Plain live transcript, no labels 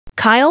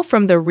Kyle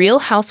from the Real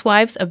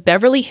Housewives of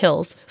Beverly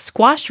Hills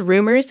squashed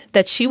rumors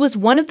that she was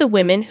one of the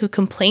women who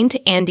complained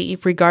to Andy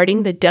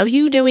regarding the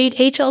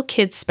WHL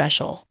Kids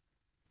special.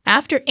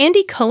 After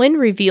Andy Cohen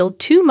revealed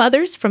two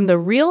mothers from the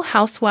Real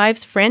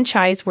Housewives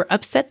franchise were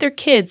upset their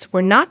kids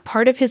were not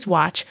part of his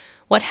Watch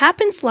What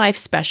Happens Live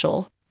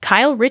special,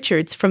 Kyle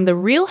Richards from the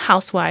Real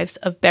Housewives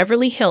of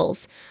Beverly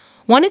Hills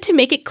wanted to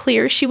make it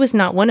clear she was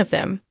not one of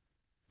them.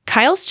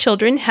 Kyle's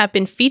children have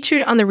been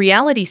featured on the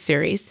reality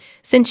series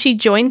since she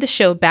joined the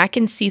show back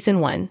in season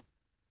 1.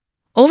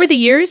 Over the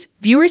years,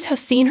 viewers have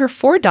seen her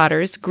 4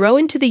 daughters grow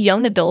into the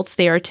young adults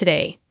they are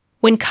today.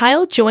 When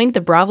Kyle joined the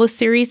Bravo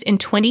series in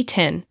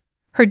 2010,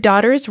 her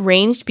daughters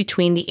ranged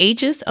between the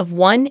ages of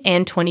 1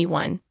 and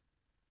 21.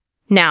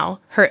 Now,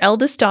 her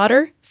eldest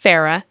daughter,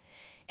 Farrah,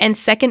 and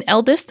second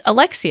eldest,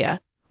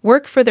 Alexia,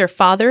 work for their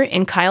father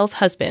and Kyle's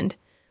husband,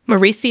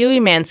 Mauricio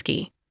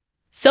Umansky.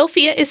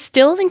 Sophia is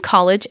still in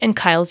college and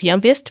Kyle's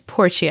youngest,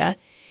 Portia,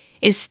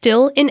 is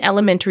still in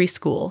elementary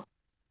school.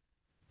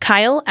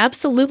 Kyle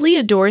absolutely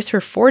adores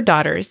her 4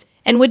 daughters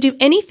and would do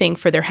anything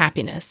for their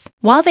happiness.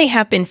 While they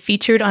have been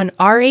featured on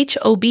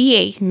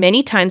RHOBA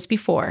many times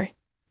before,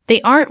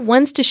 they aren't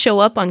ones to show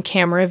up on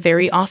camera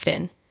very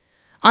often.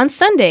 On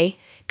Sunday,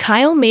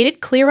 Kyle made it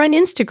clear on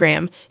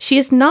Instagram she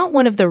is not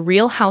one of the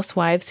Real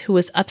Housewives who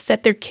was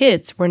upset their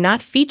kids were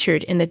not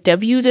featured in the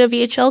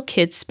WHL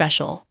Kids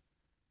special.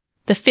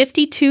 The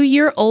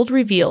 52-year-old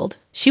revealed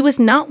she was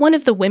not one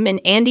of the women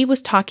Andy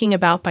was talking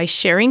about by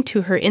sharing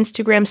to her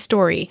Instagram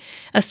story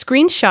a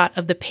screenshot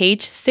of the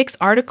Page 6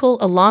 article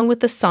along with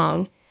the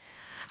song,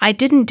 "I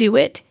Didn't Do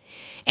It,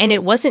 and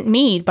It Wasn't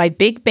Me" by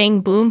Big Bang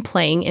Boom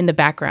playing in the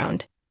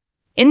background.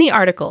 In the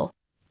article,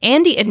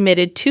 Andy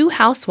admitted 2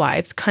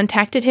 housewives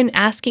contacted him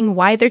asking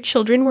why their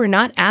children were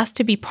not asked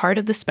to be part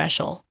of the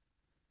special.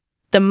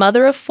 The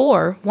mother of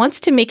 4 wants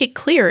to make it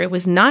clear it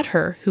was not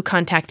her who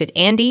contacted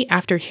Andy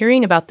after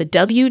hearing about the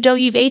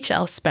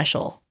WHL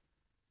special.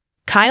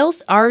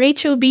 Kyle's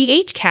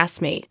RHOBH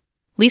castmate,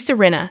 Lisa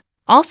Rinna,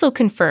 also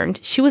confirmed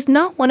she was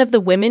not one of the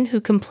women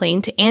who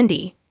complained to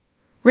Andy.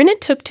 Rinna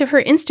took to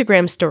her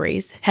Instagram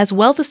stories as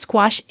well to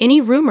squash any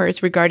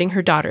rumors regarding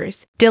her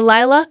daughters,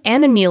 Delilah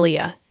and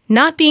Amelia,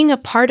 not being a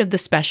part of the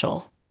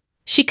special.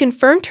 She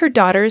confirmed her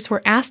daughters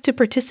were asked to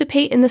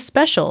participate in the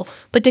special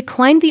but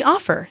declined the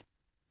offer.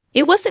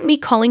 "It wasn't me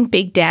calling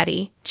Big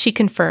Daddy," she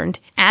confirmed,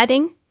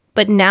 adding,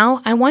 "But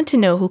now I want to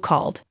know who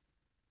called."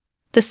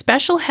 The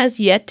special has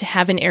yet to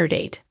have an air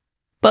date,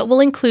 but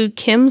will include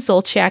Kim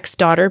Zolciak's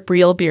daughter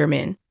Brielle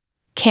Bierman,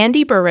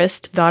 Candy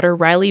Burrus' daughter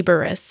Riley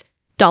Burrus,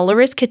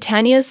 Dolores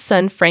Catania's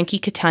son Frankie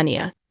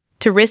Catania,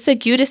 Teresa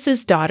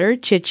Giudice's daughter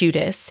Jit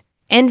Giudice,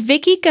 and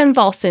Vicky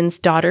Gunvalson's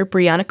daughter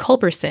Brianna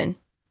Culberson,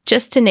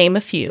 just to name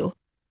a few.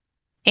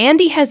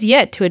 Andy has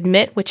yet to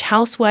admit which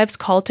housewives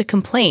called to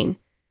complain,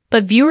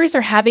 but viewers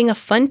are having a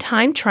fun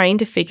time trying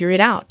to figure it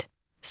out.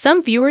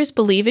 Some viewers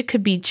believe it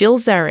could be Jill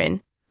Zarin,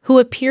 who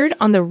appeared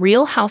on The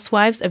Real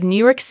Housewives of New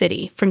York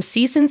City from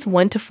seasons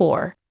 1 to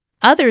 4.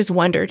 Others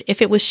wondered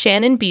if it was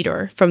Shannon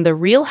Beater from The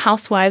Real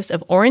Housewives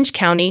of Orange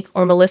County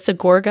or Melissa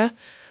Gorga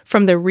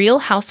from The Real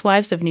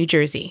Housewives of New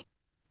Jersey.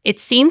 It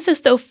seems as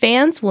though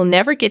fans will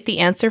never get the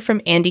answer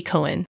from Andy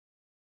Cohen.